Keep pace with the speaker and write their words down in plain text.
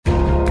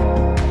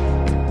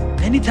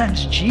many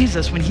times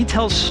Jesus, when he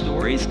tells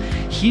stories,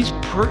 he's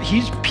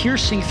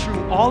piercing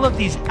through all of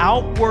these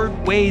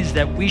outward ways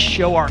that we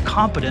show our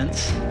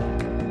competence,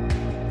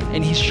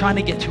 and he's trying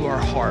to get to our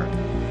heart.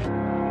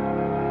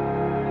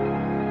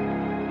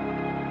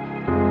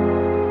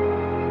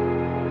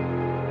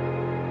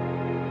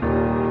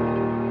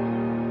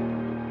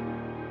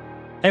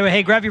 Anyway,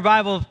 hey, grab your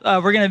Bible.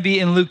 We're going to be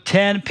in Luke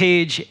 10,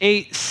 page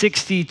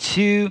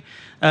 862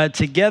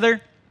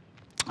 together.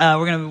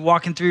 We're going to be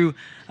walking through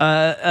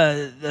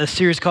a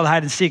series called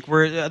Hide and Seek.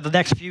 We're the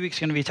next few weeks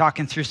going to be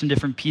talking through some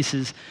different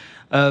pieces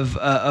of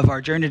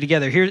our journey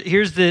together.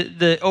 Here's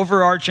the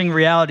overarching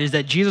reality is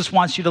that Jesus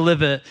wants you to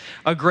live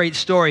a great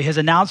story. His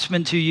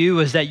announcement to you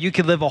is that you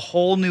could live a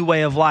whole new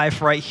way of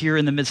life right here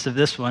in the midst of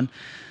this one.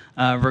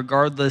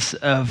 Regardless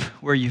of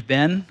where you've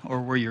been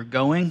or where you're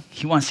going.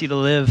 He wants you to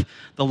live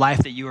the life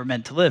that you were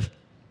meant to live.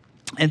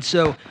 And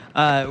so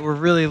we're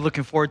really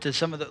looking forward to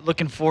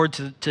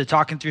to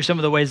talking through some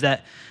of the ways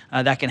that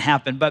that can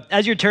happen. But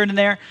as you're turning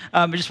there,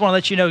 I just want to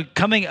let you know,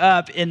 coming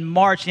up in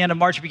March, the end of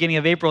March, beginning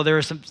of April, there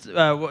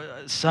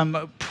are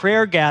some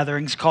prayer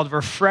gatherings called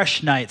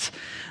Refresh Nights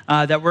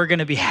that we're going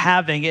to be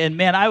having. And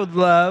man, I would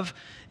love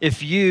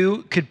if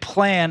you could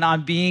plan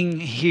on being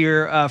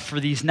here for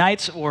these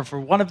nights or for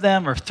one of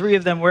them or three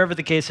of them, wherever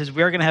the case is.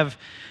 We are going to have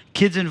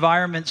kids'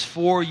 environments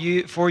for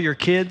your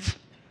kids.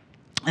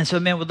 And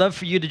so, man, we'd love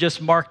for you to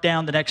just mark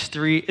down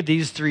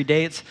these three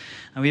dates.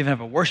 And we even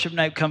have a worship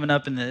night coming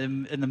up in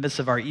the midst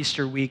of our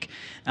Easter week.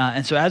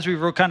 And so as we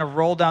kind of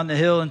roll down the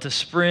hill into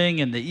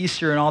spring and the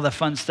Easter and all the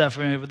fun stuff,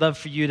 we would love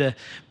for you to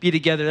be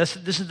together.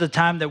 This is the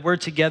time that we're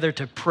together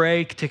to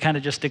pray, to kind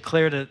of just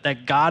declare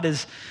that God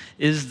is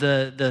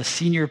the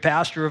senior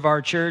pastor of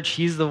our church.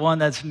 He's the one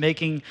that's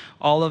making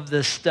all of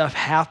this stuff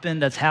happen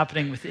that's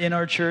happening within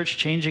our church,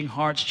 changing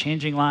hearts,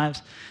 changing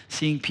lives,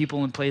 seeing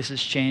people and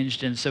places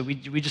changed. And so we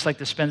just like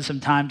to spend some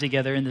time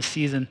together in the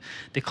season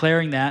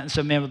declaring that. And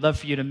so, man, we'd love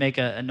for you to make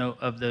a note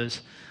of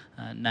those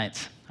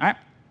nights. All right?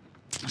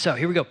 So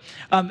here we go.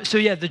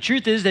 The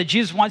truth is that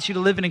Jesus wants you to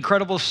live an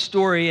incredible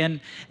story,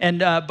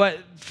 but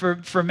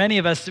for many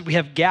of us, we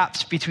have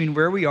gaps between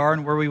where we are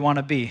and where we want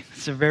to be.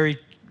 It's a very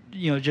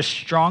just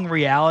strong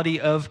reality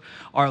of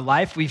our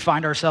life. We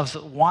find ourselves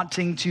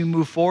wanting to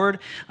move forward,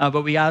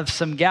 but we have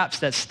some gaps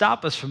that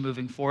stop us from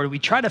moving forward. We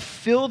try to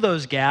fill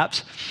those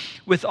gaps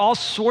with all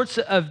sorts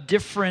of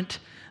different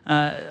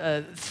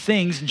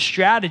things and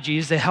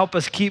strategies that help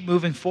us keep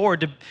moving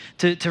forward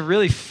to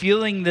really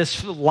feeling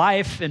this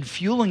life and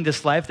fueling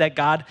this life that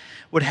God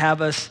would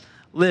have us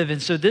live.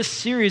 And so this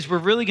series, we're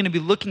really going to be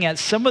looking at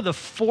some of the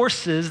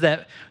forces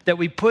that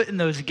we put in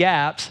those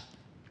gaps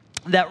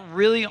that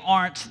really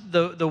aren't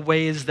the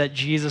ways that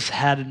Jesus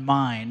had in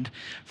mind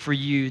for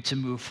you to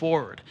move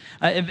forward.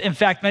 In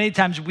fact, many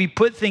times we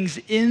put things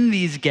in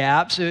these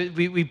gaps,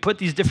 we put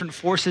these different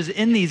forces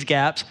in these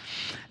gaps,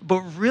 but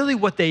really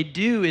what they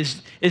do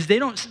is they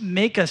don't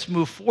make us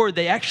move forward.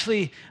 They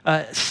actually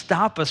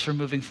stop us from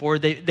moving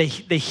forward. They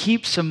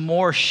heap some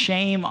more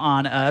shame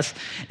on us,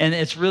 and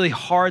it's really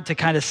hard to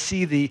kind of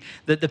see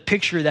the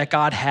picture that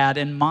God had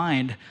in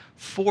mind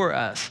for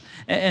us.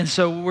 And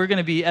so we're going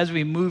to be, as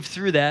we move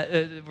through that,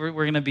 we're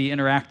going to be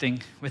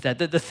interacting with that.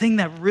 The thing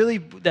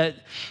that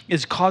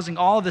is causing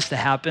all of this to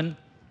happen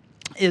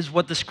is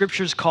what the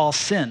scriptures call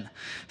sin.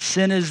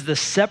 Sin is the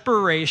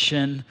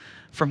separation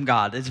from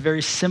God. It's a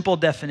very simple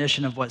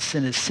definition of what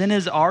sin is. Sin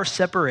is our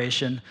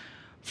separation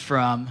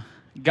from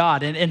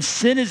God. And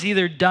sin is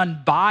either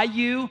done by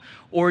you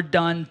or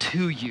done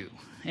to you.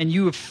 And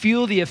you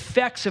feel the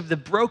effects of the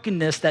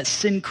brokenness that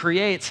sin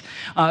creates,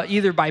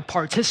 either by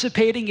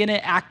participating in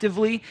it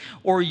actively,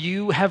 or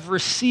you have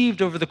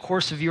received over the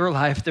course of your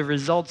life the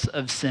results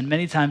of sin.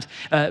 Many times,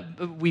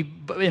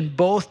 in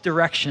both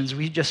directions,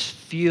 we just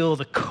feel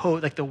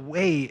the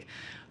weight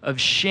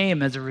of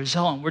shame as a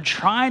result. And we're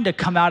trying to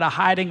come out of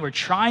hiding. We're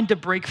trying to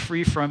break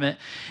free from it.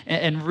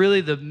 And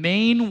really, the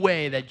main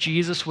way that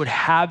Jesus would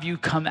have you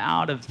come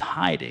out of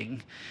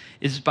hiding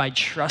is by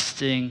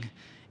trusting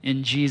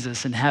in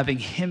Jesus and having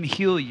him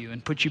heal you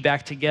and put you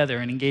back together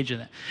and engage in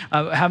it.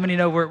 How many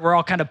know we're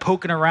all kind of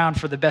poking around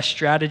for the best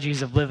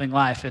strategies of living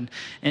life?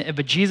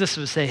 But Jesus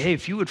would say, hey,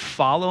 if you would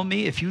follow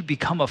me, if you would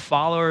become a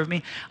follower of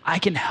me, I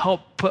can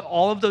help put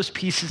all of those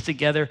pieces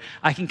together.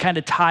 I can kind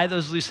of tie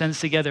those loose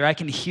ends together. I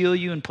can heal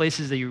you in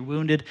places that you're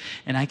wounded,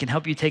 and I can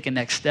help you take a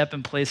next step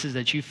in places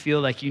that you feel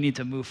like you need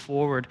to move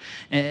forward.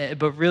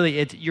 But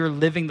really, you're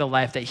living the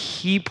life that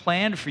he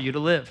planned for you to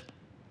live.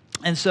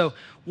 And so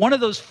one of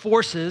those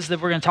forces that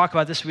we're going to talk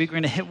about this week, we're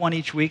going to hit one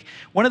each week,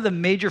 one of the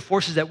major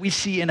forces that we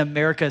see in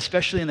America,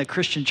 especially in the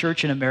Christian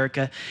church in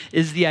America,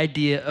 is the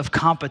idea of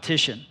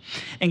competition.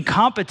 And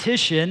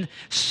competition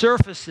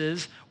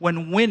surfaces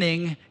when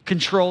winning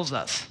controls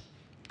us.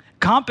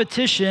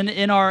 Competition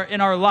in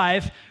our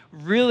life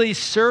really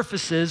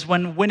surfaces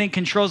when winning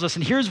controls us.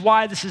 And here's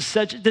why this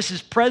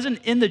is present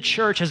in the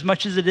church as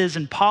much as it is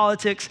in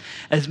politics,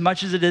 as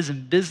much as it is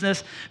in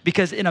business.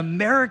 Because in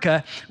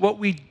America, what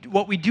we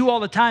do all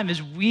the time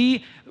is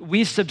we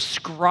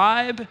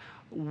subscribe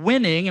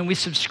winning and we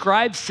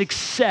subscribe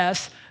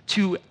success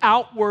to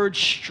outward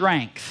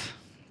strength.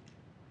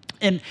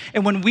 And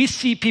when we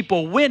see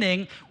people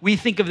winning, we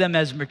think of them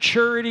as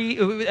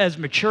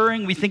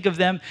maturing. We think of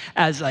them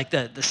as like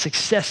the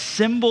success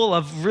symbol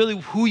of really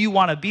who you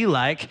want to be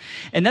like.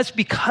 And that's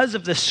because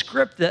of the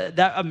script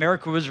that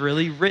America was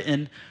really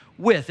written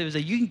with. It was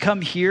that you can come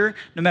here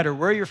no matter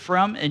where you're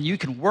from, and you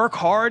can work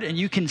hard and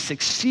you can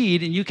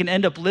succeed and you can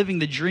end up living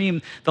the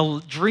dream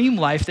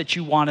life that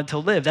you wanted to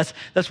live.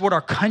 That's what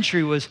our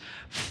country was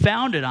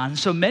founded on.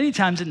 So many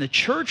times in the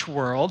church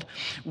world,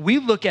 we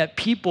look at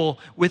people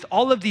with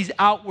all of these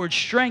outward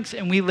strengths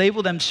and we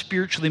label them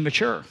spiritually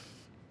mature.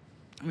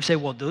 We say,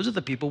 well, those are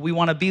the people we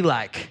want to be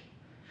like.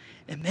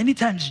 And many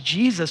times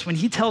Jesus, when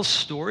he tells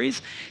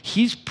stories,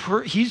 he's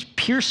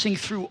piercing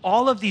through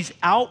all of these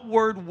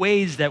outward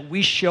ways that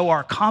we show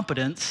our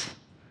competence,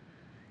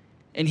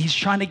 and he's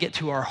trying to get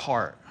to our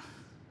heart.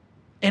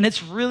 And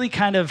it's really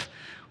kind of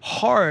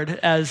hard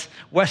as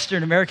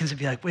Western Americans to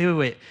be like,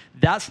 wait,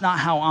 that's not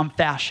how I'm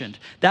fashioned.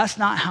 That's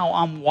not how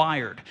I'm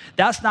wired.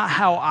 That's not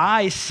how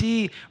I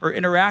see or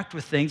interact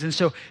with things. And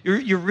so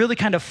you're really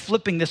kind of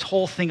flipping this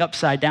whole thing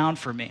upside down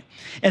for me.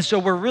 And so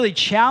we're really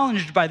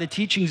challenged by the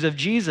teachings of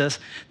Jesus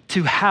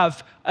to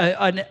have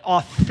an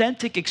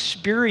authentic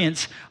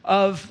experience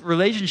of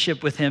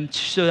relationship with him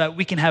so that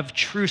we can have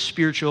true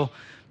spiritual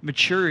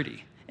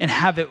maturity and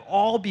have it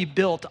all be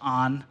built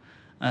on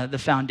the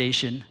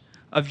foundation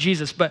of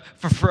Jesus. But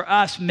for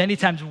us, many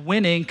times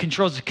winning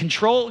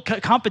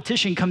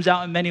competition comes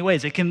out in many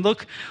ways. It can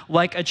look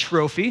like a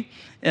trophy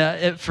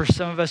for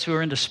some of us who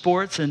are into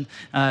sports, and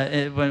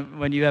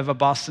when you have a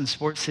Boston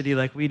sports city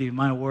like we do,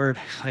 my word,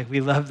 like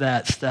we love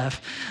that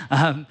stuff.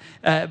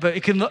 But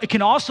it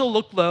can also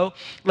look low,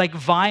 like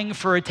vying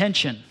for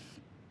attention.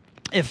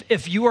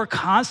 If you are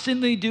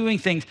constantly doing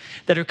things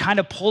that are kind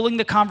of pulling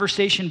the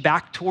conversation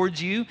back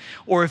towards you,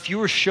 or if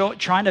you are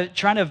trying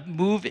to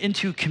move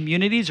into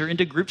communities or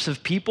into groups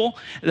of people,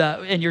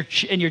 and you're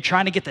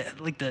trying to get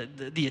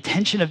the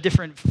attention of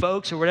different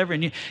folks or whatever,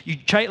 and you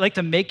like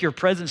to make your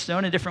presence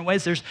known in different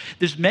ways,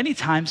 there's many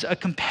times a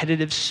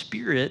competitive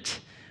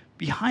spirit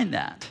behind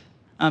that.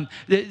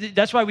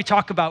 That's why we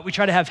try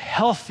to have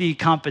healthy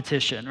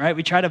competition, right?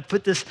 We try to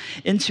put this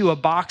into a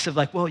box of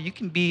like, well, you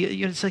can be,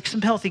 it's like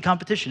some healthy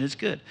competition, it's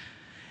good.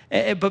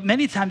 But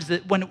many times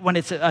when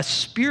it's a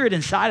spirit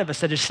inside of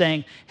us that is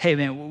saying, hey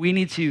man, we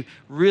need to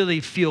really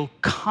feel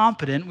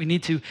competent, we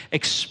need to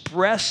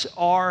express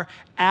our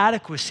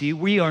adequacy,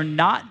 we are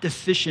not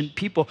deficient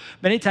people.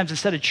 Many times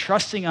instead of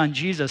trusting on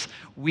Jesus,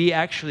 we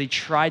actually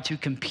try to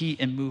compete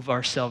and move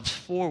ourselves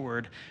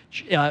forward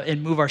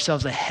and move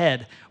ourselves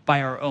ahead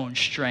by our own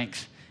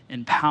strength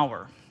and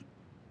power.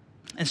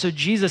 And so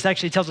Jesus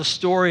actually tells a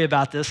story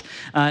about this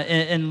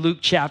in Luke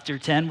chapter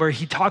 10, where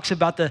he talks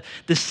about the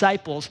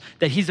disciples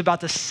that he's about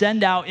to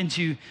send out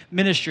into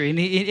ministry.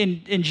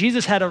 And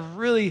Jesus had a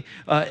really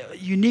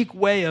unique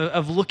way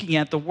of looking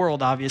at the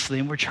world, obviously,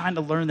 and we're trying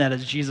to learn that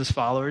as Jesus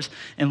followers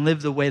and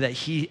live the way that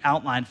he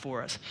outlined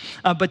for us.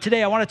 But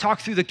today I want to talk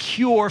through the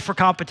cure for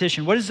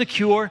competition. What is the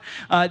cure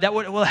that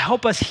will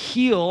help us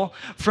heal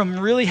from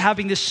really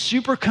having this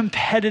super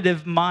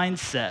competitive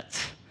mindset?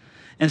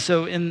 And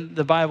so in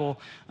the Bible,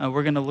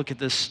 we're going to look at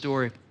this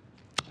story.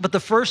 But the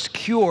first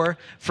cure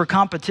for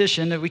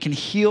competition that we can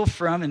heal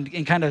from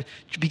and kind of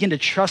begin to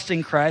trust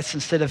in Christ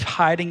instead of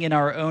hiding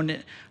our own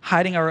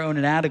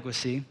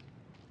inadequacy,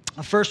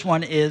 the first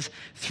one is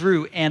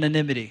through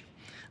anonymity.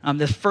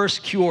 The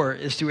first cure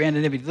is through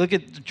anonymity. Look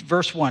at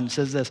verse 1. It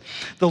says this: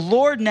 "The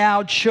Lord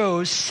now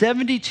chose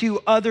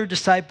 72 other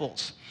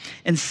disciples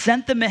and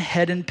sent them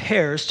ahead in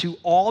pairs to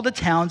all the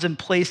towns and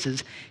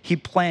places he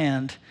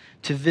planned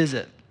to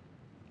visit."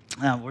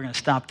 We're going to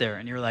stop there.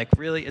 And you're like,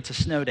 really? It's a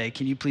snow day.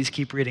 Can you please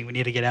keep reading? We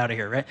need to get out of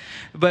here, right?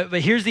 But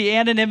here's the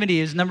anonymity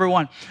is number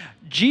one.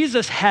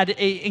 Jesus had an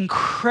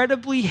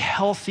incredibly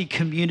healthy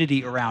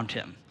community around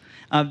him.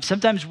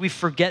 Sometimes we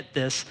forget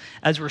this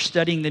as we're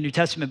studying the New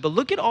Testament, but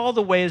look at all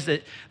the ways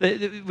that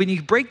when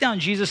you break down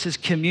Jesus'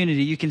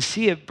 community, you can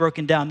see it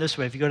broken down this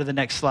way. If you go to the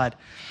next slide,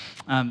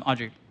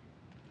 Audrey.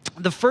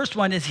 The first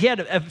one is he had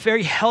a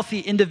very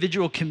healthy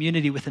individual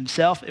community with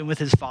himself and with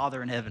his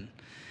Father in heaven.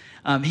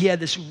 He had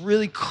this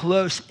really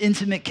close,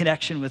 intimate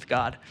connection with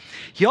God.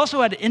 He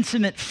also had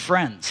intimate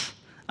friends.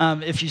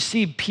 If you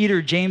see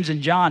Peter, James,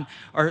 and John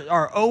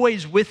are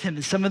always with him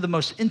in some of the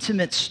most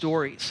intimate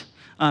stories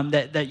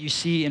that you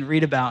see and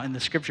read about in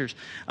the scriptures.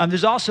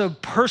 There's also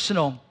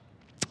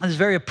there's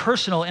very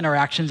personal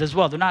interactions as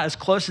well. They're not as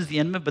close as the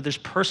intimate, but there's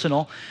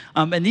personal.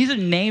 And these are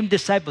named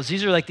disciples.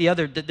 These are like they're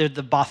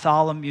the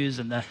Bartholomews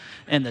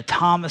and the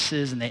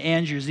Thomases and the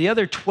Andrews, the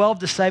other 12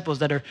 disciples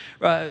that are,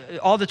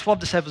 all the 12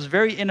 disciples,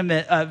 very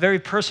intimate, very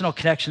personal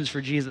connections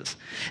for Jesus.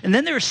 And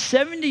then there are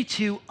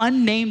 72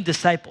 unnamed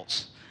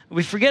disciples.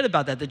 We forget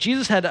about that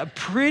Jesus had a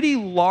pretty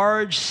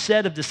large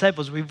set of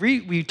disciples.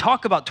 We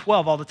talk about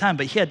 12 all the time,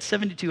 but he had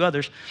 72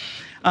 others.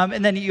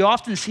 And then you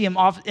often see him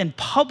in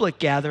public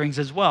gatherings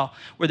as well,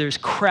 where there's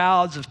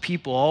crowds of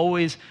people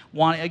always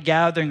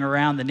gathering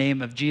around the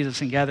name of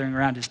Jesus and gathering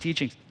around his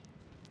teachings.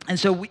 And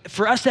so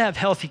for us to have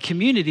healthy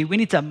community, we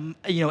need to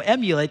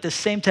emulate the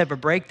same type of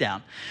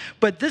breakdown.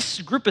 But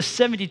this group of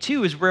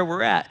 72 is where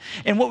we're at.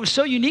 And what was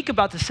so unique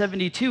about the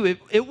 72,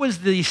 it was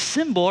the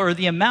symbol or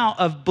the amount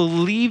of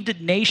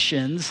believed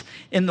nations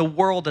in the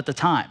world at the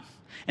time.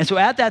 And so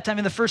at that time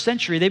in the first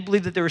century, they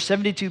believed that there were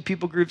 72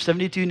 people groups,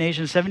 72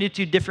 nations,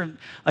 72 different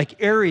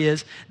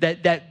areas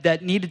that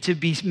needed to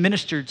be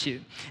ministered to.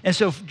 And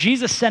so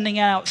Jesus sending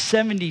out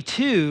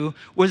 72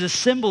 was a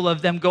symbol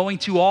of them going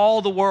to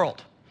all the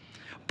world.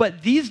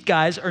 But these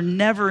guys are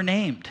never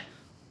named.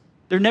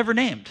 They're never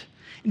named.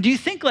 Do you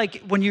think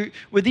when you're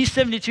with these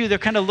 72, they're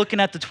kind of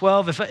looking at the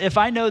 12? If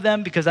I know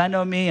them because I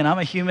know me and I'm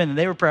a human and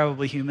they were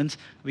probably humans,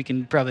 we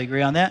can probably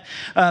agree on that.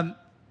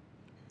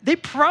 They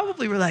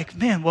probably were like,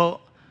 man,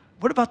 well,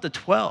 what about the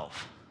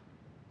 12?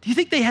 Do you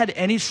think they had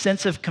any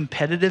sense of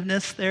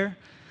competitiveness there?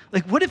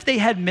 What if they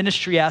had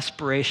ministry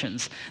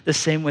aspirations the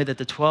same way that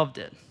the 12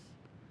 did?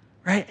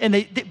 Right?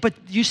 And but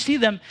you see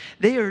them,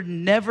 they are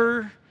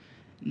never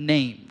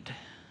named.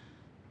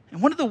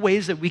 And one of the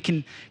ways that we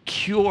can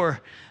cure,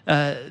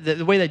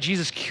 the way that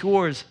Jesus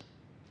cures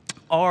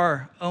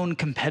our own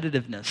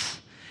competitiveness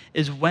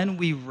is when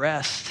we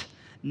rest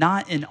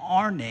not in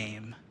our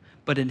name,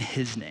 but in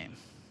his name.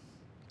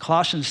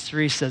 Colossians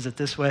 3 says it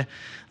this way,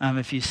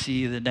 if you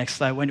see the next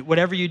slide.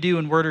 Whatever you do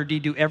in word or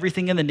deed, do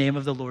everything in the name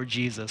of the Lord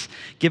Jesus,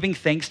 giving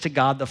thanks to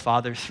God the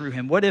Father through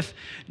him. What if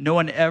no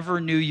one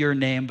ever knew your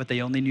name, but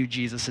they only knew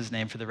Jesus'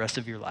 name for the rest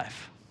of your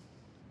life?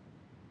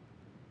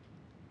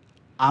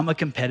 I'm a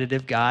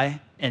competitive guy,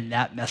 and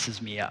that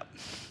messes me up.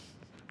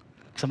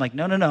 So I'm like,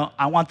 no.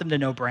 I want them to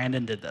know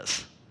Brandon did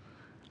this.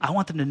 I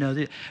want them to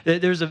know.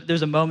 There's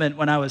a moment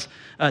when I was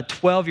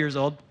 12 years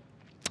old,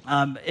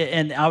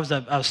 and I was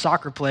a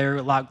soccer player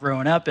a lot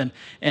growing up, and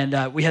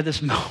we had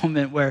this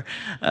moment where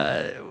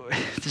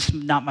this is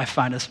not my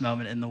finest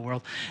moment in the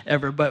world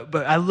ever, but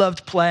I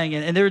loved playing,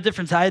 and there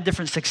were I had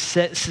different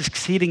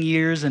succeeding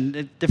years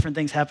and different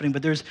things happening,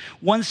 but there's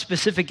one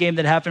specific game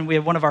that happened. We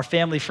had one of our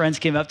family friends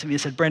came up to me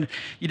and said, Brandon,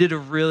 you did a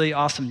really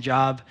awesome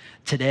job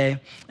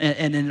today,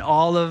 and in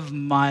all of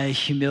my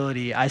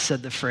humility, I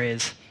said the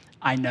phrase,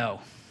 I know.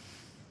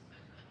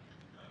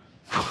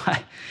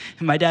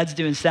 My dad's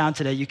doing sound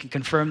today. You can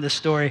confirm this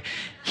story.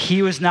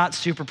 He was not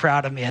super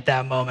proud of me at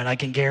that moment. I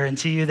can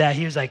guarantee you that.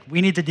 He was like, we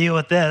need to deal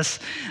with this.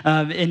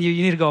 And you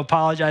need to go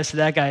apologize to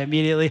that guy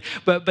immediately.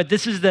 But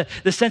this is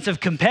the sense of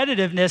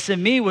competitiveness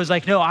in me was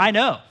like, no, I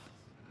know.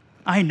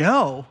 I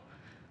know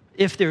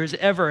if there is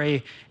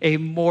ever a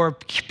more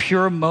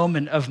pure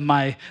moment of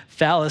my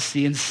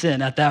fallacy and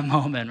sin at that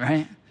moment,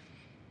 right?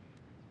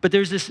 But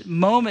there's this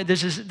moment,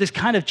 there's this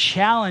kind of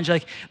challenge.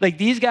 Like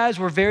these guys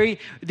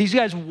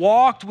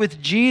walked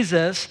with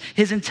Jesus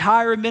his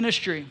entire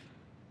ministry,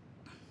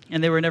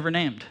 and they were never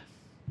named.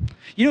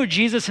 You know,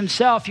 Jesus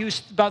himself, he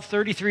was about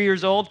 33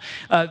 years old.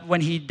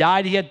 When he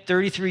died, he had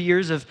 33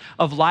 years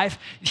of life.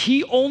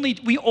 We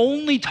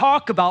only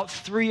talk about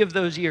 3 of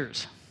those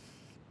years.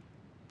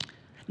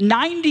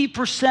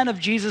 90% of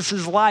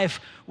Jesus' life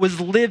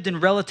was lived in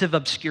relative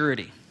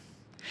obscurity.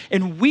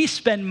 And we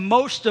spend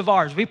most of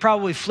ours, we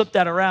probably flip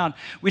that around.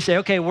 We say,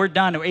 okay, we're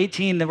done. We're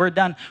 18, then we're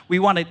done. We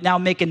want to now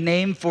make a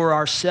name for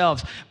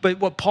ourselves. But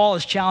what Paul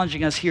is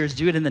challenging us here is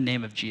do it in the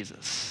name of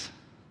Jesus.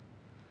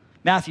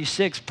 Matthew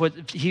 6,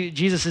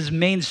 Jesus'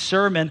 main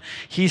sermon,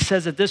 he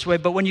says it this way,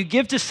 but when you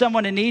give to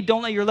someone in need,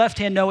 don't let your left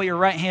hand know what your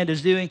right hand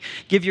is doing.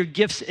 Give your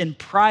gifts in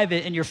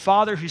private, and your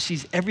Father who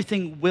sees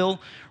everything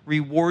will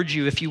reward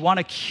you. If you want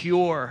to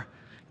cure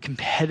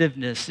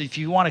competitiveness, if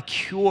you want to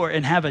cure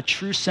and have a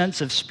true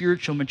sense of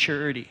spiritual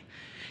maturity,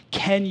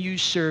 can you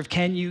serve,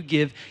 can you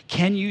give,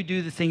 can you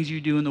do the things you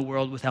do in the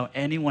world without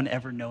anyone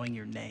ever knowing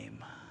your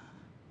name?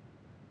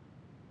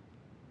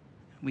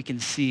 We can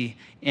see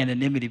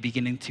anonymity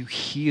beginning to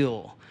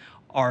heal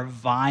our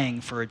vying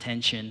for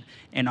attention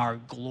and our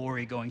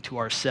glory going to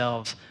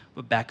ourselves,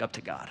 but back up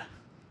to God.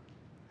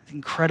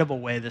 Incredible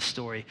way this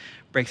story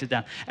breaks it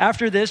down.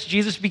 After this,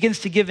 Jesus begins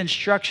to give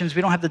instructions.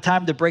 We don't have the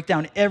time to break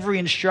down every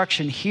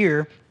instruction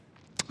here,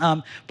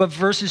 but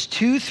verses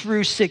 2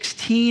 through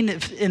 16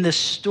 in this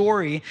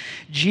story,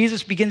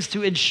 Jesus begins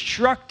to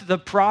instruct the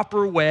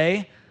proper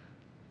way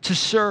to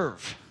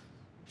serve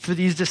for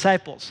these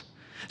disciples.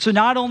 So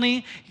not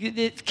only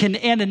can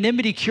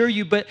anonymity cure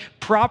you, but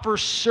proper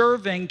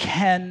serving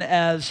can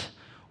as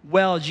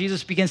well.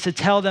 Jesus begins to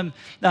tell them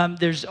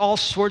there's all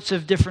sorts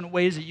of different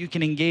ways that you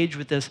can engage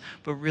with this,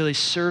 but really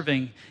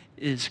serving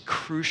is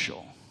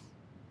crucial,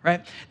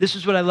 right? This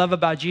is what I love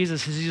about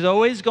Jesus, is he's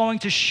always going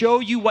to show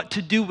you what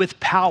to do with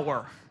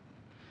power.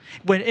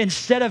 When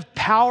instead of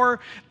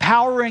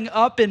powering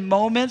up in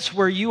moments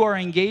where you are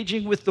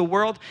engaging with the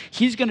world,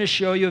 he's going to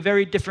show you a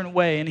very different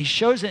way. And he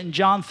shows it in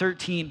John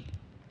 13.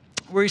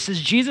 Where he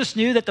says, Jesus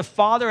knew that the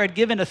Father had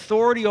given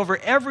authority over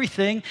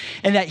everything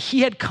and that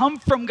he had come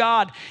from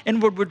God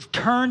and would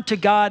return to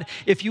God.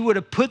 If you would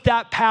have put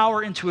that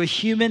power into a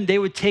human, they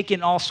would take it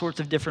in all sorts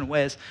of different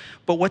ways.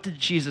 But what did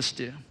Jesus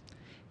do?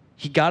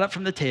 He got up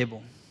from the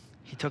table.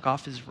 He took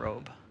off his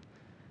robe,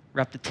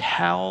 wrapped a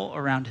towel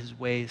around his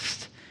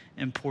waist,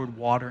 and poured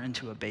water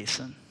into a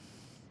basin.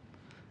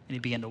 and he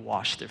began to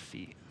wash their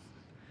feet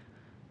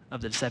of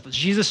the disciples.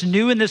 Jesus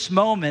knew in this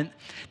moment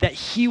that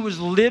he was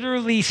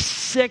literally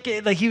sick,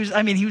 like he was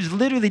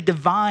literally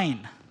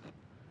divine.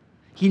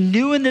 He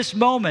knew in this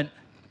moment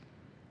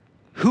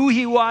who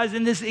he was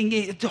in this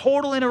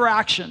total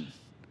interaction.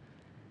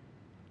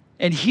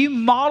 And he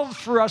modeled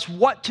for us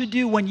what to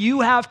do when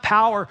you have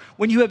power,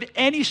 when you have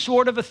any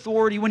sort of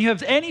authority, when you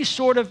have any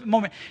sort of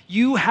moment.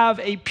 You have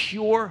a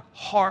pure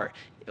heart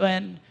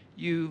when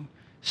you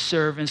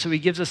serve. And so he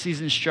gives us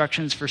these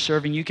instructions for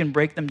serving. You can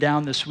break them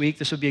down this week.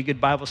 This would be a good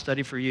Bible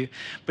study for you.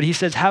 But he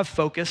says, have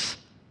focus.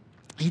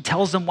 He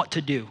tells them what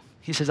to do.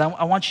 He says,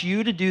 I want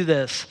you to do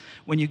this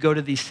when you go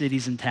to these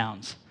cities and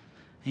towns.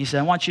 And he said,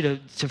 I want you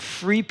to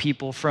free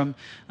people from,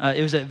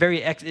 it was a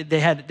very,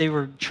 they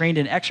were trained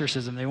in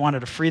exorcism. They wanted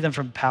to free them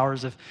from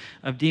powers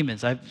of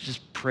demons. I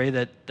just pray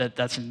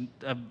that's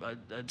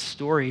a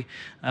story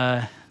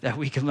that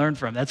we can learn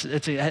from.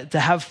 To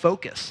have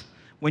focus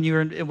when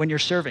you're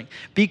serving.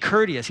 Be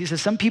courteous. He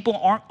says, some people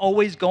aren't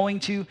always going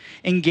to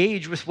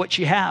engage with what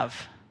you have.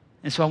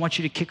 And so I want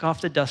you to kick off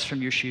the dust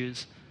from your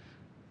shoes.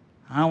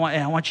 I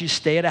want you to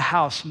stay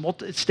at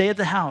stay at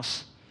the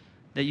house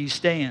that you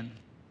stay in.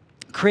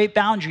 Create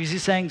boundaries.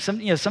 He's saying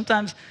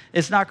sometimes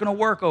it's not going to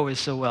work always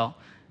so well,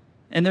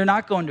 and they're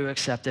not going to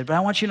accept it. But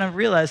I want you to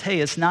realize, hey,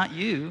 it's not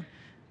you,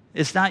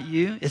 it's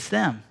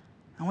them.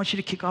 I want you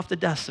to kick off the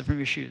dust from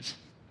your shoes.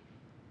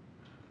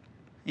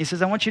 He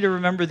says, I want you to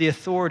remember the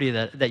authority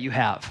that you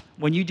have.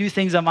 When you do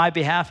things on my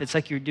behalf, it's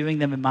like you're doing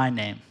them in my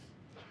name.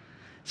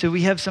 So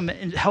we have some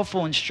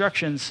helpful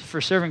instructions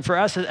for serving. For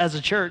us as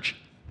a church,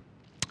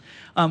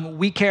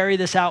 we carry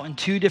this out in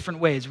two different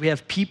ways. We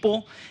have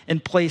people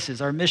and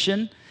places. Our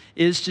mission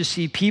is to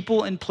see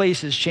people and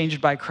places changed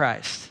by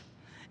Christ.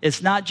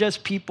 It's not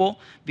just people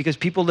because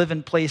people live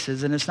in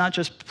places, and it's not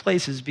just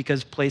places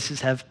because places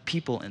have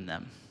people in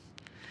them.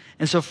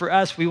 And so for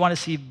us, we want to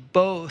see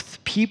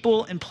both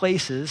people and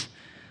places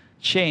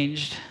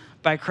changed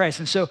by Christ.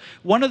 And so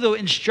one of the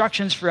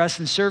instructions for us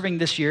in serving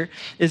this year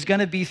is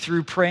going to be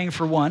through praying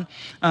for one.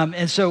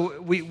 And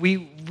so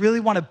we really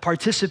want to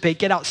participate,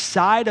 get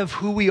outside of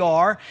who we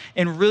are,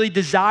 and really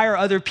desire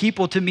other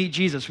people to meet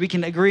Jesus. We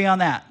can agree on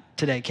that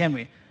today, can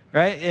we?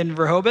 Right? In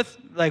Rehoboth,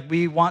 like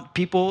we want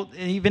people,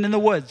 even in the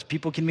woods,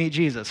 people can meet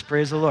Jesus.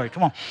 Praise the Lord.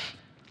 Come on.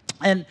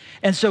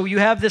 And so you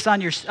have this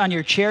on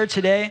your chair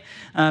today.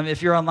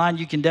 If you're online,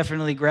 you can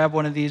definitely grab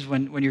one of these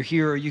when you're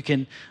here, or you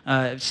can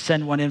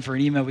send one in for an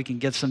email. We can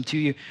get some to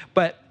you.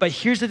 But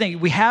here's the thing.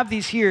 We have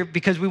these here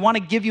because we want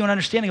to give you an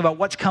understanding about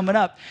what's coming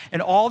up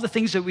and all the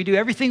things that we do.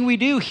 Everything we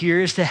do here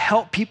is to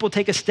help people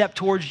take a step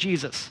towards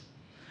Jesus.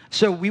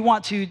 So we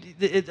want to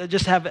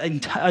just have a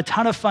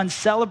ton of fun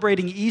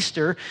celebrating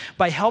Easter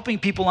by helping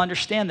people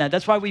understand that.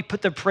 That's why we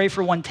put the Pray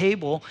for One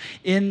table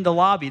in the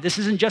lobby. This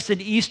isn't just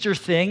an Easter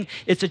thing,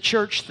 it's a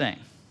church thing.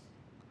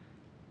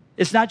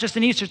 It's not just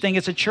an Easter thing,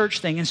 it's a church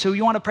thing. And so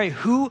you want to pray,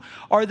 who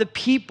are the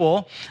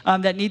people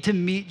that need to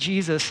meet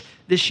Jesus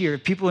this year?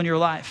 People in your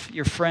life,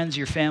 your friends,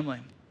 your family.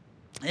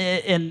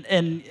 In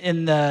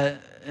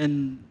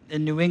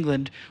New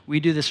England, we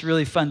do this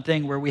really fun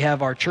thing where we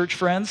have our church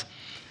friends,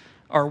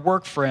 our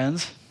work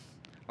friends,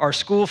 our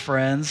school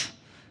friends,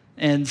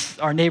 and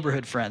our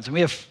neighborhood friends. And we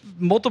have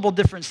multiple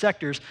different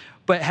sectors,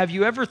 but have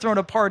you ever thrown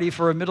a party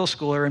for a middle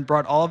schooler and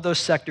brought all of those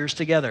sectors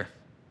together?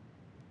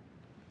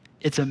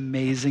 It's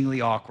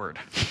amazingly awkward.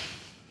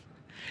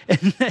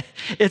 And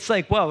it's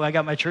like, whoa, I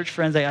got my church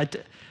friends. And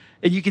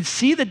you can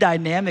see the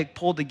dynamic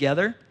pulled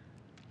together.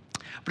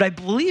 But I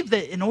believe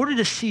that in order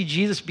to see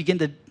Jesus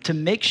begin to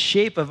make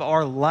shape of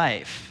our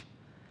life,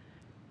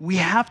 we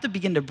have to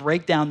begin to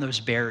break down those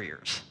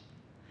barriers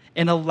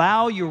and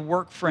allow your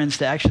work friends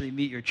to actually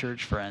meet your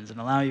church friends, and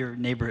allow your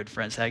neighborhood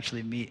friends to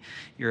actually meet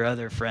your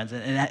other friends,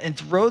 and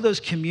throw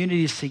those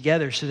communities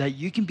together so that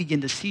you can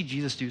begin to see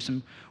Jesus do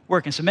some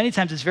work. And so many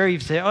times it's very easy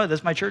to say, oh,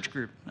 that's my church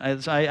group.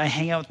 I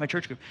hang out with my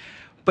church group.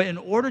 But in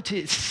order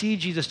to see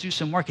Jesus do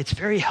some work, it's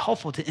very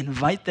helpful to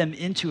invite them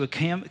into a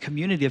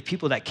community of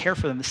people that care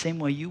for them the same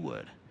way you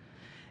would.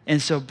 And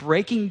so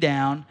breaking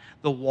down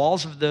the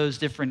walls of those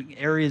different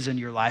areas in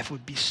your life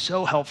would be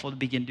so helpful to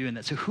begin doing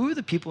that. So who are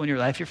the people in your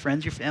life, your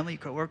friends, your family,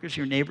 your coworkers,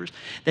 your neighbors,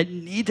 that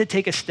need to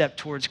take a step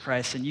towards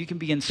Christ, and you can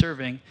begin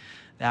serving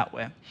that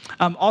way.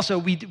 Also,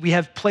 we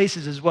have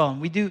places as well,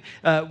 and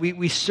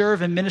we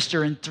serve and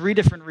minister in 3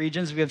 different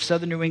regions. We have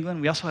Southern New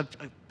England. We also have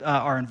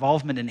our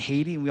involvement in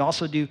Haiti, and we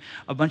also do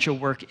a bunch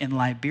of work in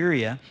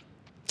Liberia.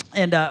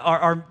 And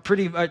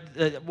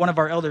one of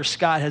our elders,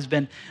 Scott, has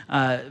been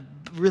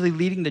really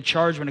leading the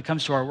charge when it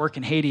comes to our work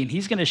in Haiti. And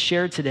he's going to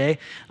share today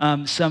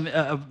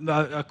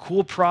a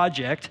cool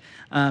project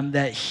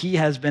that he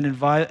has been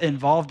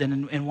involved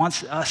in and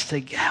wants us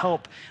to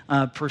help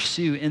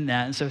pursue in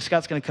that. And so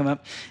Scott's going to come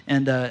up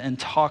and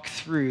talk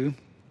through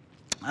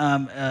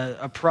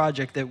a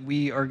project that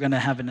we are going to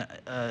have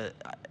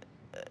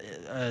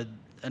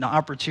an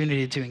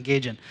opportunity to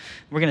engage in.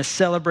 We're going to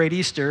celebrate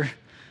Easter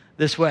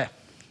this way.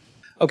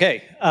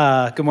 Okay,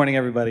 good morning,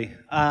 everybody.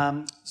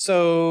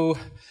 So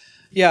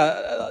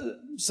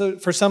So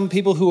for some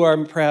people who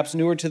are perhaps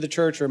newer to the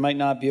church or might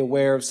not be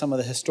aware of some of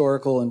the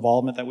historical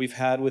involvement that we've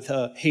had with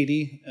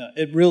Haiti,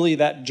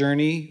 that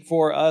journey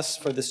for us,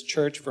 for this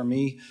church, for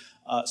me,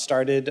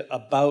 started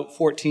about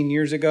 14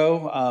 years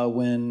ago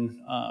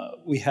when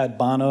we had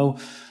Bono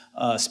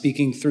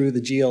speaking through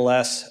the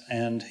GLS,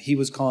 and he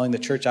was calling the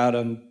church out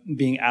on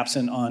being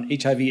absent on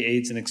HIV,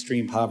 AIDS, and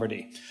extreme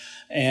poverty.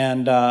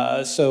 And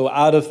so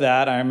out of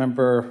that, I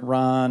remember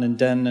Ron and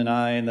Den and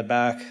I in the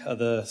back of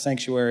the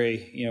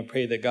sanctuary,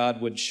 prayed that God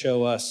would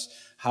show us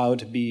how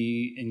to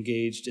be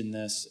engaged in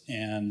this,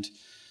 and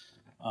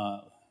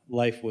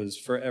life was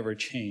forever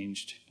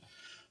changed.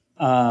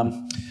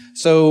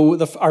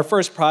 Our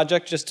first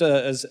project, just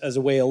as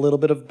a way, a little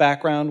bit of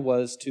background,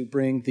 was to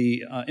bring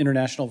the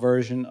international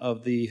version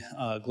of the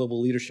Global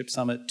Leadership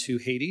Summit to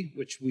Haiti,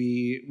 which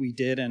we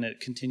did, and it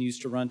continues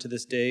to run to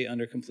this day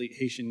under complete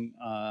Haitian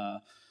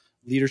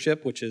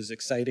leadership, which is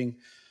exciting.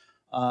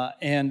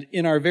 And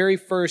in our very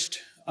first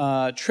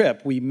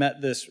trip, we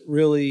met this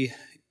really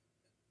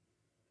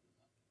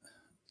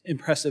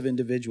impressive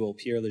individual,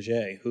 Pierre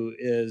Leger, who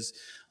is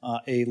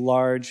a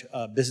large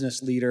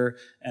business leader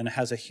and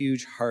has a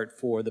huge heart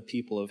for the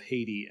people of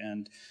Haiti.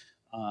 And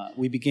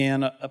we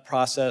began a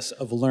process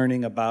of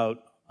learning about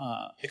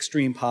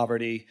extreme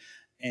poverty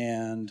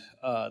and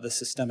the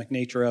systemic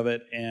nature of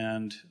it,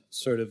 and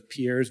sort of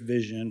Pierre's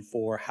vision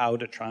for how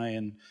to try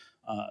and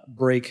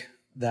break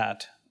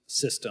that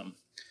system.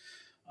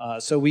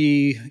 So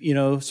we,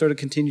 sort of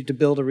continued to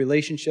build a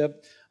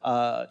relationship.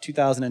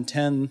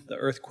 2010, the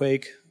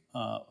earthquake,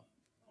 a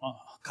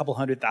couple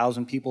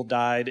 100,000 people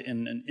died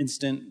in an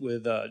instant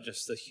with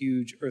just a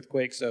huge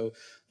earthquake. So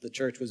the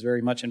church was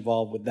very much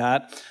involved with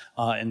that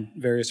and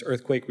various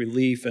earthquake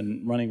relief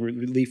and running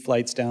relief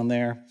flights down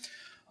there.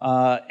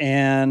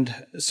 And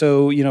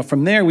so,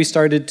 from there we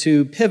started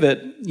to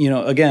pivot,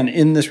 again,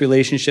 in this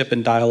relationship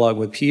and dialogue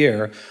with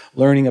Pierre,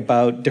 learning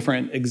about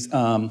different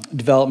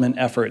development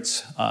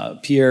efforts.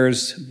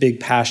 Pierre's big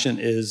passion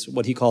is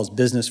what he calls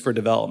business for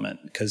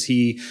development, because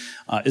he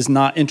is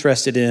not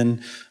interested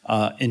in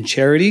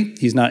charity.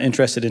 He's not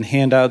interested in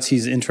handouts.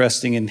 He's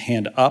interested in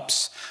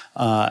hand-ups.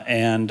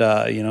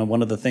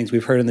 One of the things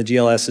we've heard in the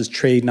GLS is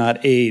trade,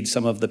 not aid.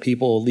 Some of the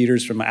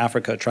leaders from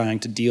Africa trying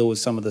to deal with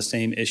some of the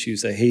same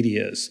issues that Haiti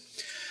is.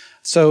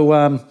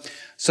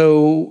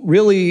 So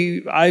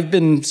really, we've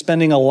been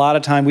spending a lot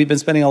of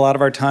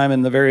our time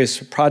in the various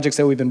projects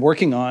that we've been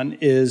working on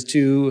is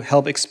to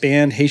help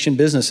expand Haitian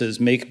businesses,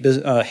 make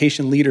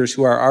Haitian leaders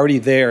who are already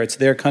there, it's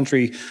their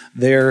country,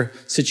 their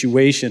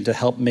situation, to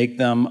help make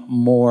them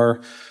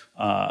more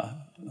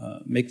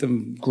make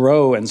them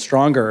grow and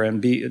stronger,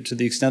 and be to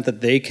the extent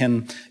that they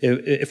can,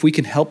 if we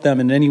can help them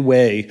in any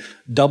way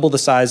double the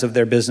size of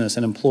their business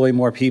and employ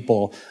more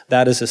people,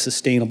 that is a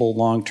sustainable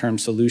long-term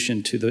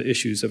solution to the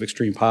issues of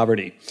extreme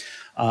poverty.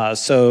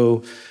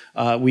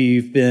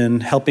 We've been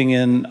helping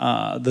in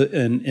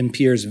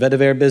Pierre's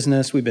vetiver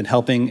business. We've been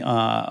helping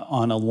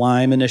on a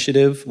lime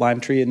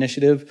tree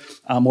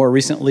initiative. More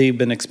recently,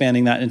 been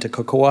expanding that into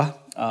cocoa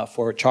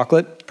for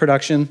chocolate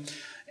production.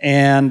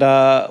 And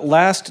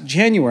last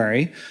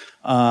January,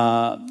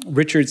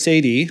 Richard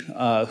Sadie,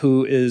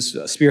 who is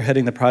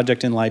spearheading the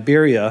project in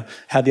Liberia,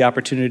 had the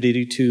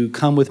opportunity to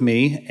come with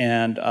me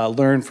and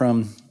learn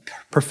from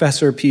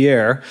Professor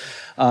Pierre,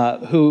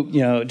 who,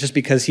 just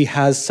because he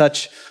has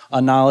such a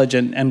knowledge,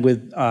 and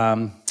with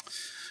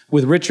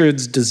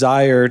Richard's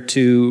desire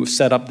to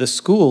set up this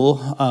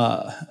school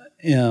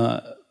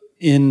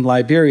in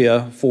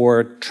Liberia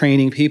for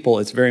training people,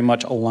 it's very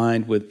much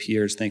aligned with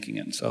Pierre's thinking.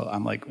 And so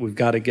I'm like, we've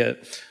got to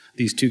get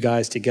these two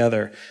guys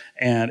together.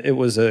 And it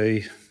was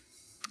a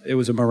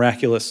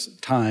miraculous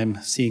time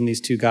seeing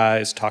these two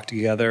guys talk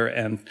together,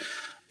 and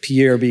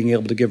Pierre being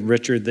able to give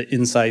Richard the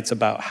insights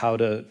about how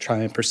to try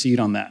and proceed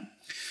on that.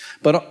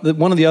 But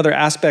one of the other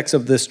aspects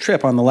of this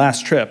trip, on the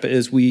last trip,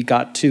 is we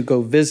got to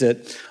go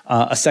visit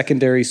a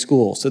secondary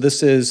school. So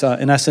this is,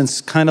 in essence,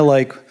 kind of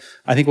like,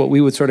 I think, what we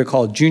would sort of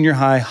call junior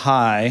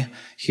high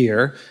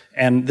here.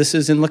 And this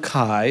is in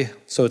Lacaille,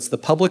 so it's the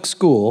public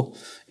school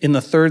in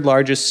the third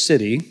largest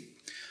city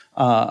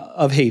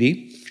of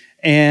Haiti.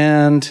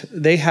 And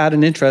they had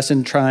an interest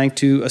in trying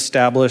to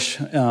establish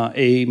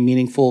a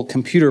meaningful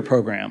computer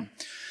program.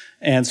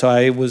 And so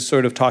I was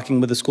sort of talking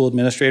with the school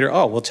administrator,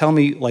 tell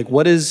me,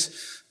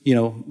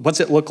 what's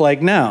it look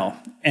like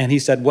now? And he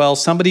said, well,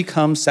 somebody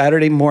comes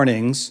Saturday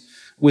mornings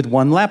with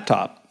one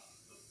laptop.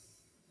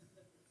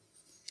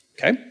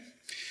 Okay.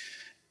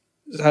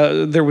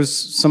 There was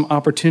some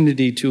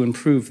opportunity to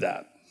improve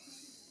that.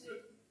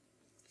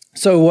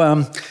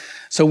 So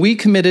we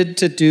committed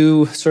to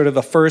do sort of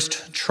a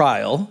first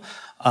trial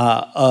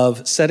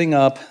of setting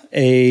up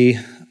a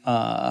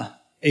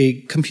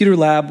computer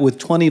lab with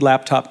 20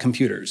 laptop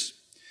computers.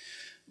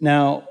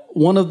 Now,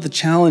 one of the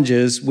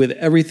challenges with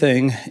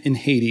everything in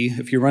Haiti,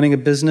 if you're running a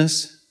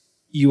business,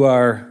 you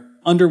are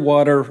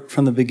underwater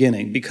from the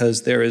beginning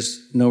because there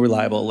is no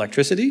reliable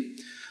electricity,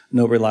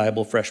 no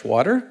reliable fresh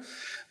water.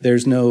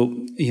 There's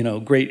no,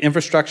 great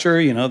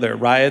infrastructure. There are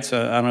riots.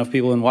 I don't know if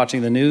people have been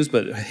watching the news,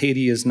 but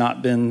Haiti has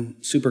not been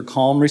super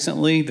calm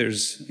recently.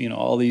 There's,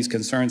 all these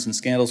concerns and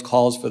scandals,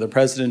 calls for the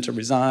president to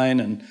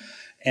resign.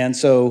 And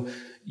so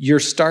you're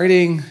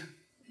starting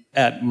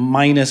at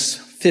minus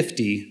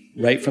 50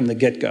 right from the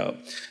get-go.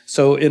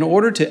 So in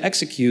order to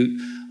execute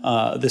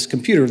this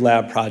computer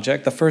lab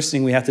project, the first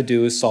thing we have to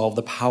do is solve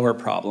the power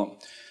problem.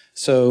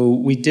 So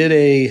we did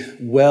a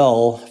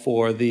well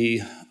for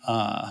the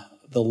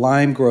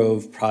Lime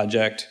Grove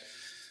project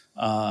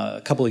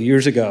a couple of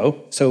years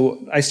ago.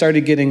 So I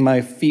started getting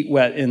my feet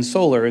wet in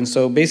solar. And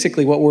so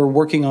basically what we're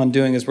working on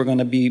doing is we're going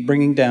to be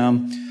bringing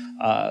down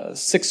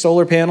 6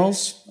 solar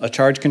panels, a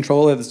charge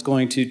controller that's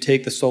going to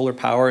take the solar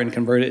power and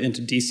convert it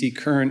into DC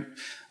current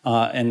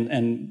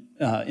in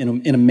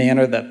a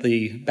manner that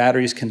the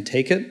batteries can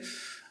take it.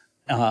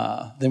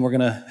 Then we're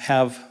going to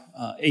have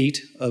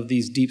 8 of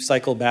these deep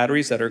cycle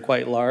batteries that are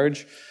quite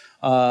large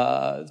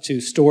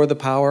to store the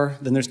power.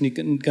 Then there's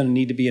going to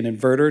need to be an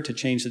inverter to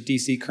change the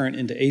DC current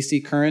into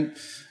AC current,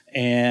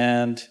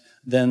 and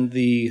then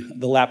the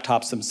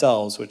laptops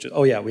themselves. Which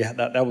we had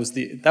that was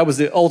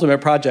the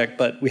ultimate project,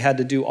 but we had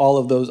to do all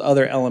of those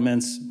other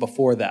elements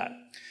before that.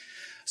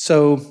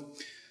 So.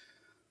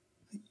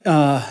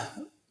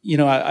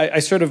 I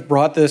sort of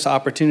brought this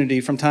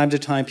opportunity. From time to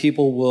time,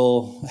 people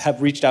will have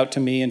reached out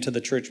to me and to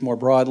the church more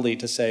broadly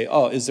to say,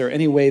 is there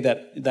any way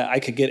that I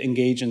could get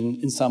engaged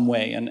in some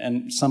way?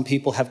 And some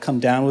people have come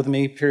down with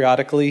me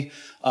periodically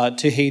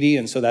to Haiti,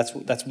 and so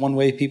that's one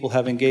way people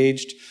have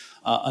engaged.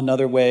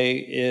 Another way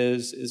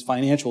is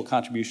financial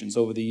contributions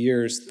over the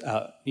years,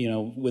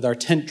 with our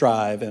tent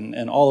drive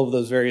and all of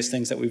those various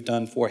things that we've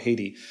done for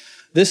Haiti.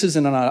 This is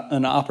an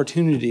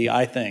opportunity,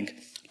 I think,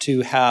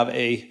 to have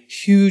a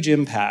huge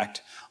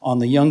impact on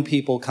the young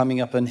people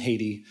coming up in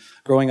Haiti,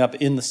 growing up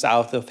in the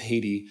south of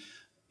Haiti.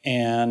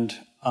 And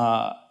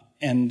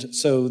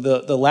so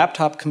the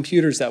laptop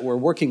computers that we're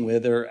working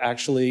with are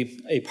actually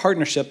a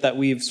partnership that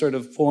we've sort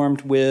of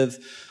formed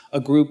with a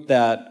group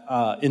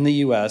that in the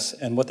US,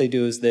 and what they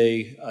do is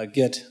they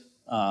get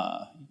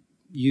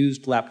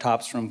used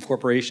laptops from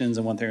corporations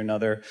and one thing or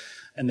another,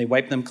 and they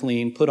wipe them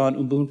clean, put on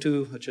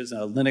Ubuntu, which is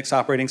a Linux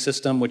operating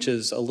system, which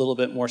is a little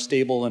bit more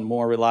stable and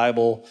more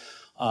reliable,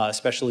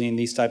 especially in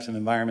these types of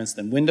environments,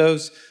 than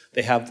Windows.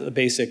 They have the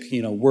basic,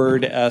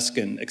 Word-esque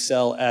and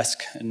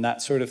Excel-esque and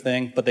that sort of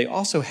thing. But they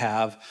also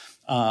have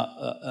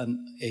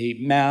a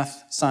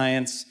math,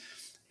 science,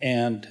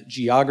 and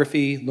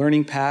geography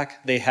learning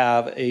pack. They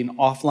have an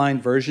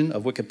offline version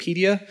of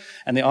Wikipedia.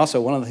 And they also,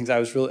 one of the things I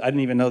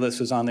didn't even know this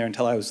was on there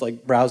until I was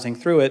browsing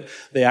through it.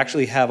 They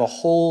actually have a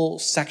whole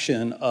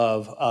section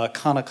of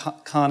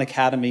Khan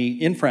Academy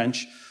in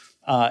French.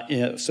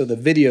 So the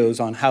videos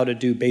on how to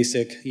do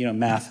basic,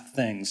 math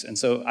things. And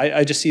so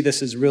I just see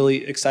this as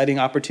really exciting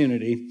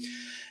opportunity.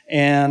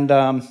 And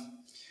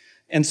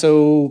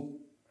so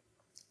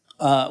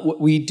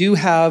we do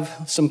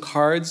have some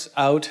cards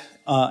out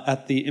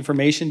at the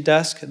information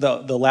desk.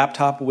 The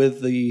laptop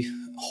with the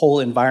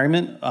whole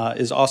environment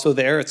is also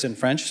there. It's in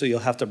French, so you'll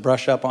have to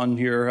brush up on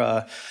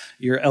your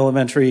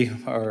elementary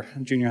or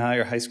junior high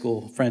or high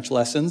school French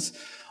lessons.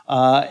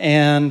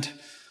 And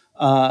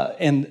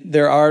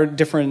there are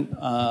different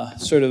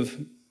sort of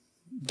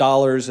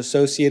dollars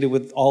associated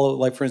with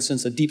all of, for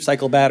instance, a deep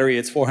cycle battery,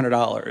 it's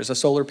 $400. A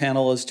solar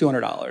panel is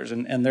 $200.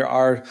 And there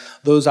are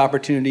those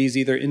opportunities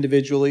either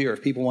individually or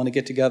if people want to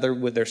get together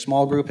with their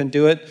small group and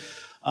do it.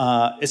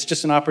 It's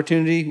just an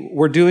opportunity.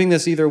 We're doing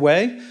this either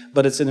way,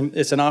 but it's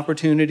an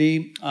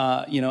opportunity,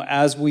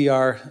 as we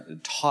are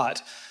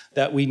taught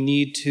that we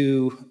need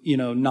to,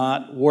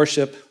 not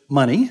worship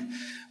money.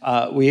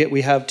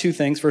 We have 2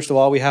 things. First of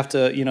all, we have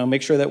to,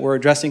 make sure that we're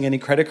addressing any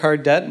credit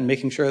card debt and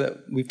making sure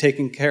that we've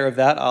taken care of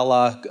that, a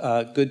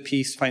la Good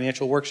Peace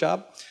Financial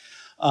Workshop.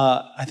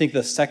 I think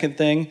the second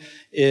thing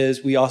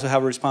is we also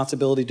have a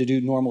responsibility to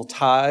do normal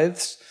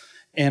tithes.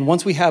 And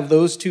once we have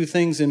those 2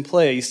 things in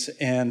place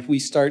and we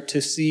start to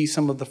see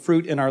some of the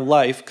fruit in our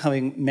life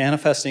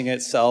manifesting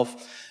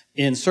itself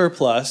in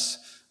surplus,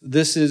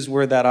 this is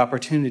where that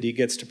opportunity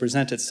gets to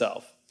present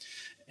itself.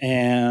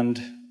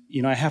 And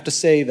I have to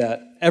say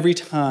that every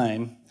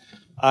time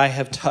I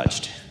have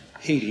touched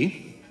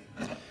Haiti,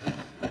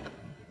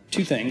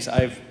 2 things.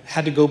 I've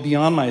had to go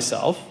beyond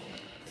myself,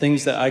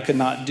 things that I could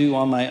not do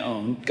on my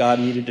own. God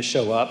needed to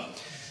show up.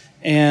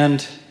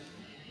 And,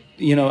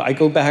 I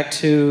go back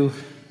to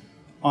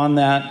on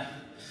that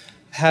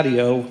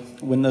patio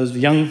when those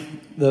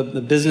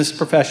the business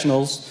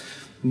professionals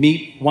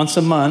meet once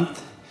a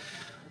month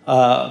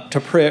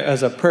to pray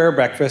as a prayer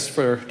breakfast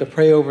to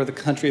pray over the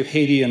country of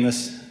Haiti. And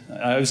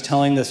I was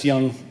telling this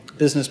young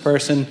business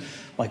person,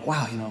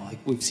 wow,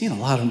 we've seen a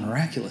lot of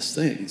miraculous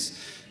things.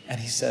 And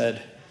he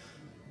said,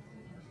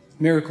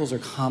 miracles are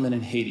common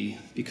in Haiti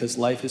because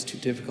life is too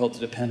difficult to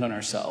depend on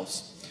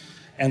ourselves.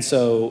 And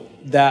so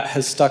that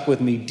has stuck with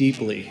me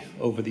deeply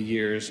over the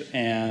years,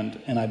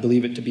 and I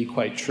believe it to be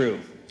quite true.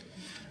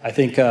 I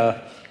think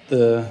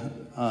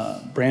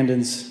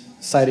Brandon's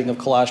citing of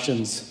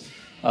Colossians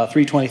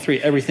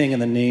 3:23, everything in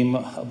the name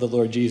of the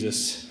Lord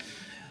Jesus.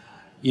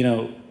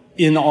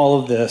 in all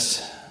of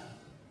this,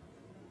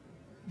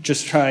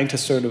 just trying to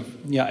sort of,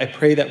 I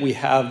pray that we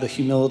have the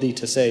humility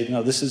to say,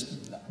 no,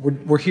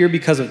 we're here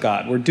because of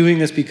God. We're doing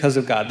this because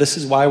of God. This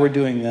is why we're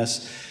doing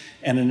this.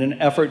 And in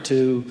an effort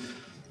to,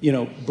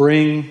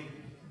 bring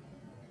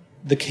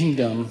the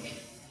kingdom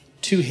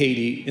to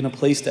Haiti in a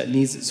place that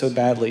needs it so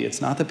badly.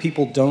 It's not that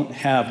people don't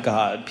have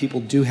God. People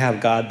do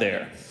have God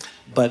there.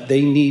 But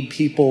they need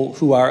people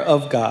who are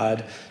of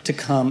God to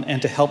come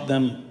and to help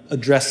them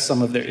address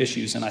some of their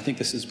issues. And I think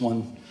this is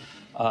one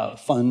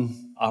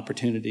fun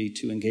opportunity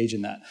to engage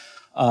in that.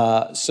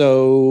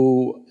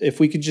 So if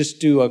we could just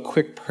do a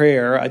quick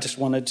prayer, I just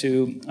wanted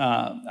to,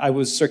 I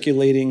was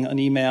circulating an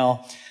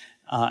email,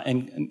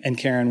 and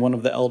Karen, one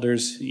of the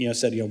elders,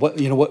 said, what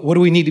do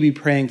we need to be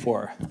praying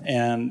for?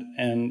 And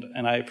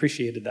I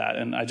appreciated that.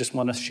 And I just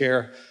want to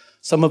share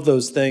some of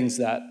those things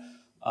that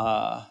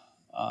are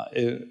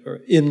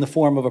in the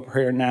form of a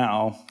prayer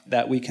now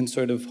that we can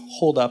sort of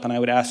hold up. And I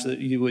would ask that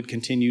you would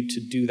continue to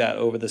do that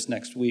over this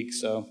next week.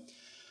 So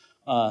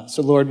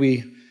Lord,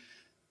 we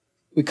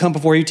come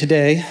before you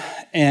today,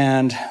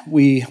 and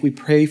we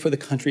pray for the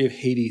country of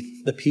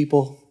Haiti, the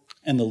people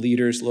and the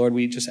leaders. Lord,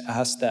 we just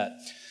ask that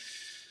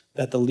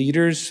the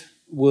leaders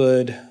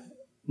would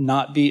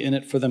not be in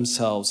it for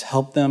themselves.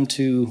 Help them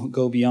to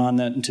go beyond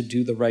that and to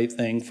do the right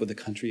thing for the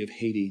country of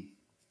Haiti.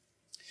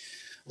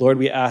 Lord,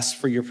 we ask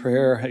for your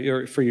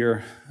prayer, for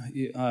your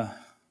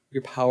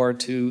power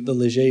to the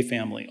Leger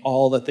family,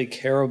 all that they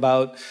care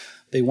about.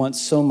 They want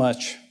so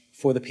much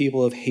for the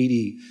people of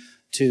Haiti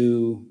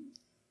to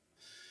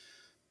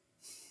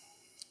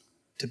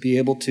be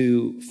able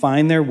to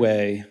find their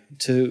way,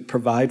 to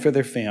provide for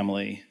their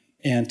family,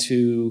 and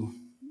to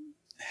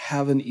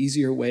have an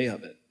easier way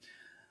of it.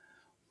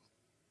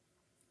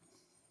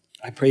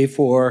 I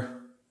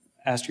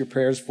ask your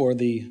prayers for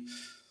the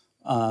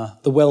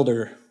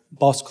welder,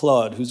 Boss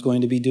Claude, who's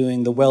going to be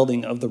doing the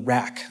welding of the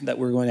rack that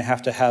we're going to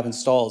have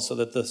installed so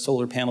that the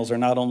solar panels are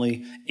not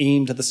only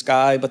aimed to the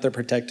sky, but they're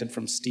protected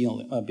from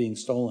being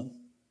stolen.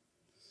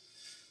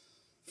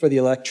 For the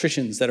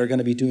electricians that are going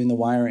to be doing the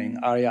wiring,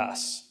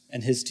 Arias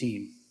and his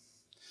team.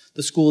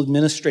 The school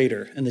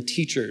administrator and the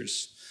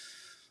teachers,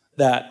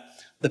 that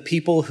the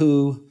people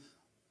who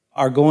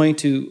are going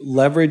to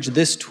leverage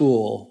this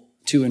tool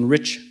to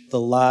enrich the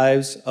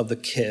lives of the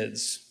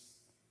kids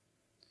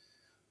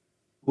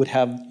would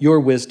have your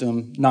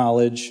wisdom,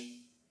 knowledge,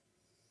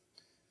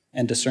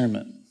 and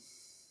discernment.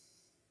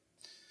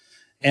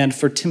 And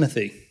for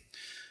Timothy,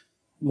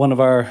 one of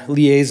our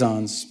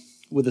liaisons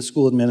with the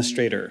school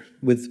administrator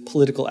with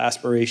political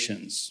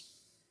aspirations,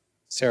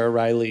 Sarah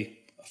Riley,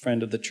 a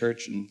friend of the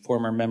church and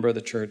former member of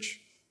the church,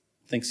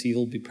 thinks he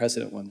will be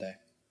president one day.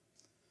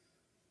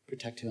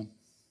 Protect him.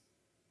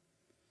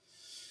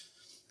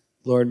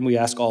 Lord, we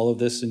ask all of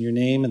this in your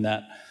name and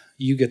that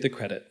you get the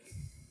credit.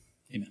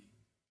 Amen.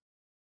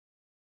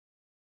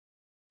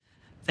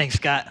 Thanks,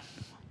 Scott.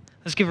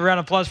 Let's give a round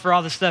of applause for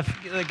all the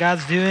stuff that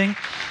God's doing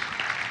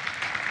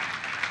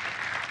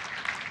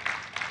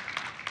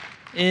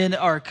in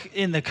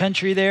the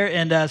country there,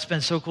 and it's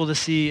been so cool to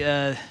see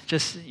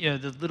just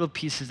the little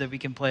pieces that we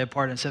can play a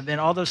part in. So, man,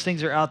 all those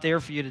things are out there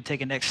for you to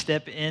take a next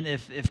step in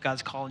if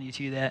God's calling you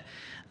to that,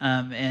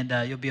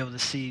 and you'll be able to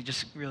see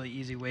just really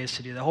easy ways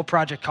to do that. The whole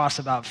project costs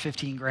about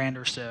 $15,000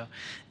 or so,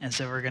 and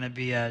so we're going to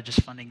be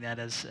just funding that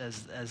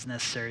as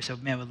necessary. So,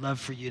 man, would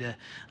love for you to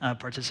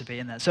participate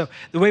in that. So,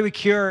 the way we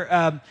cure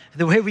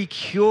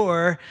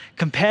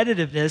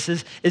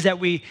competitiveness is that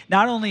we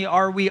not only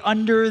are we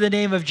under the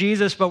name of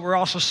Jesus, but we're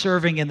also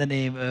serving in the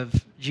name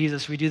of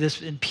Jesus. We do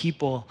this in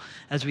people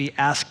as we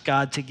ask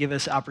God to give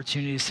us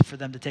opportunities for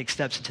them to take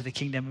steps into the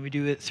kingdom. And we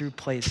do it through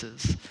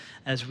places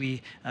as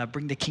we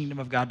bring the kingdom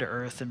of God to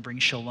earth and bring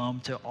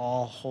shalom to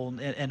all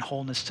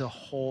wholeness to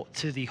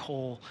the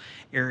whole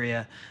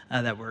area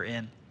that we're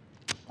in.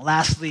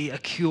 Lastly, a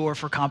cure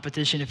for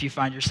competition if you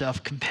find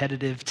yourself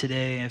competitive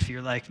today, if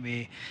you're like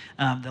me.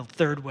 The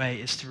third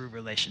way is through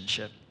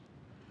relationship.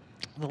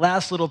 The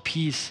last little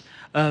piece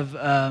of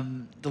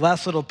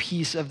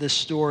this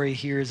story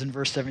here is in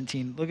verse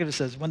 17. Look at it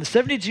says, when the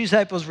 72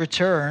 disciples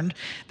returned,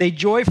 they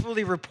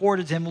joyfully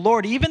reported to him,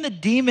 Lord, even the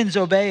demons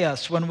obey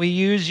us when we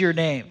use your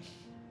name.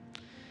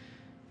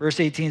 Verse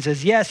 18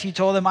 says, yes, he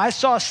told them, I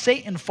saw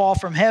Satan fall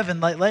from heaven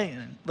like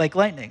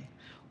lightning.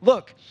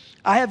 Look,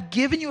 I have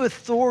given you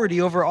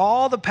authority over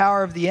all the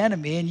power of the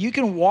enemy, and you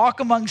can walk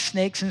among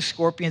snakes and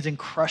scorpions and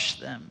crush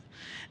them.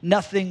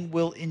 Nothing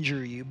will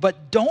injure you.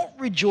 But don't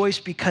rejoice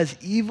because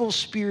evil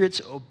spirits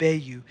obey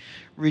you.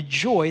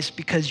 Rejoice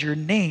because your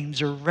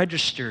names are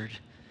registered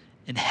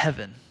in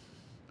heaven.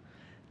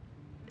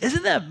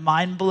 Isn't that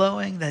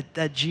mind-blowing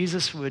that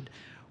Jesus would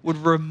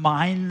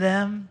remind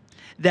them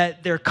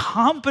that their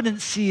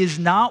competency is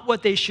not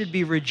what they should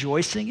be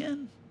rejoicing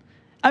in?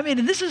 I mean,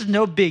 and this is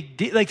no big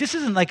deal. Like, this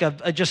isn't like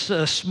just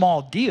a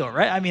small deal,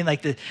 right? I mean,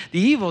 like the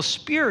evil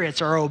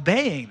spirits are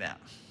obeying them.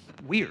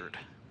 Weird.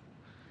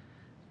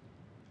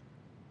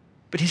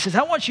 But he says,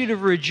 I want you to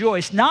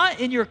rejoice,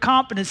 not in your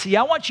competency.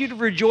 I want you to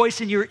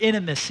rejoice in your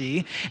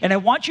intimacy. And I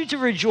want you to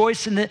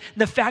rejoice in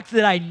the fact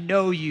that I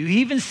know you.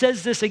 He even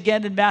says this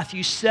again in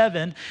Matthew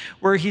 7,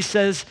 where he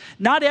says,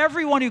 not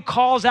everyone who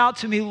calls out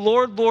to me,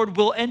 Lord, Lord,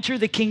 will enter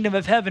the kingdom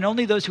of heaven.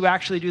 Only those who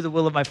actually do the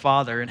will of my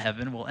Father in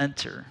heaven will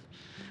enter.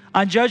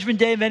 On judgment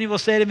day, many will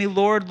say to me,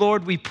 Lord,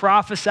 Lord, we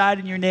prophesied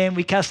in your name.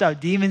 We cast out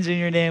demons in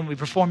your name. We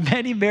performed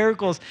many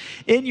miracles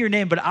in your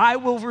name. But I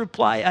will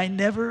reply, I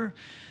never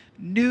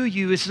knew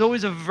you. It's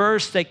always a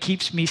verse that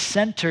keeps me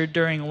centered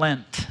during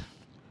Lent.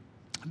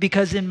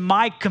 Because in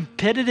my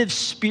competitive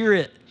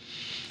spirit,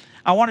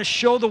 I want to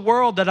show the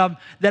world that I'm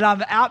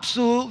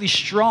absolutely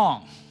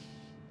strong.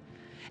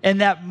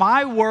 And that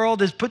my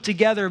world is put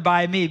together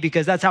by me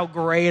because that's how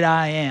great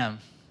I am.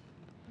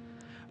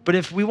 But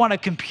if we want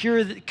to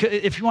cure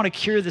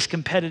this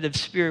competitive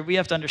spirit, we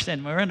have to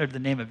understand we're under the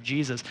name of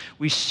Jesus.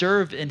 We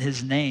serve in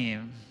his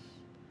name.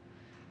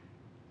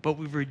 But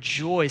we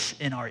rejoice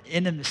in our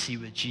intimacy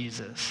with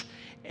Jesus,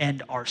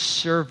 and our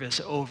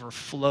service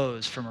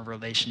overflows from a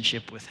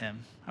relationship with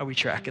him. Are we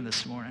tracking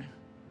this morning?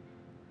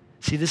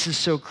 See, this is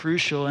so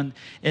crucial in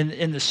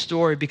the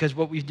story, because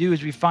what we do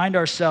is we find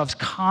ourselves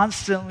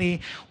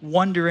constantly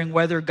wondering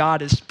whether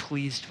God is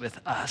pleased with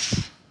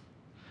us.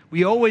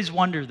 We always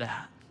wonder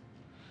that.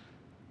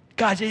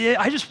 God,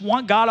 I just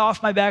want God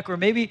off my back. Or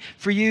maybe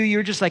for you,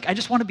 you're just like, I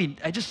just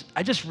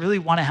really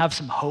want to have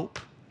some hope.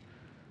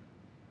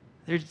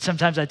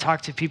 Sometimes I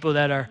talk to people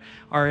that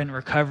are in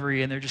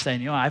recovery, and they're just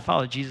saying, I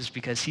follow Jesus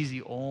because he's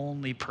the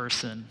only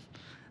person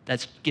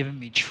that's given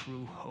me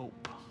true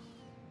hope.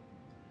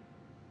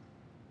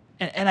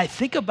 And I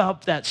think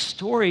about that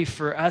story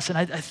for us, and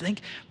I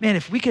think, man,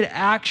 if we could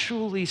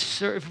actually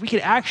serve, if we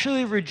could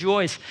actually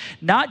rejoice,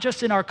 not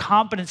just in our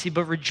competency,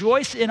 but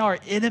rejoice in our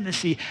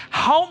intimacy,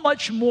 how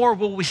much more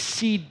will we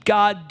see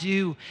God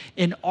do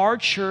in our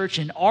church,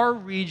 in our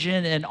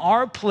region, in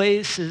our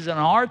places, in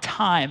our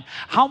time?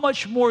 How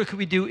much more could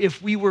we do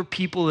if we were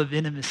people of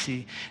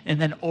intimacy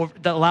and then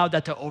that allowed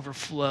that to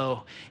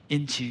overflow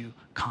into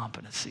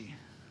competency?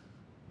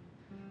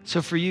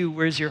 So for you,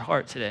 where's your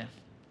heart today?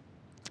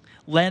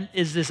 Lent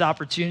is this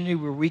opportunity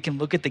where we can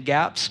look at the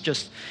gaps,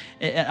 just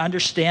and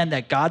understand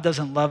that God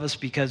doesn't love us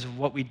because of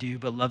what we do,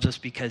 but loves us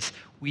because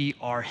we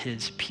are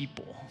his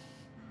people.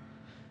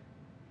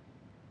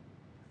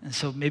 And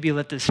so maybe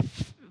let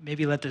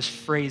this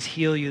phrase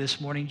heal you this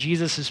morning.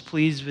 Jesus is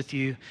pleased with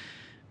you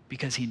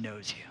because he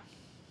knows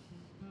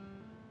you.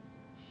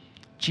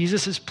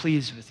 Jesus is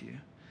pleased with you,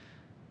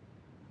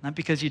 not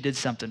because you did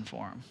something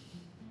for him,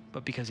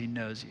 but because he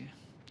knows you.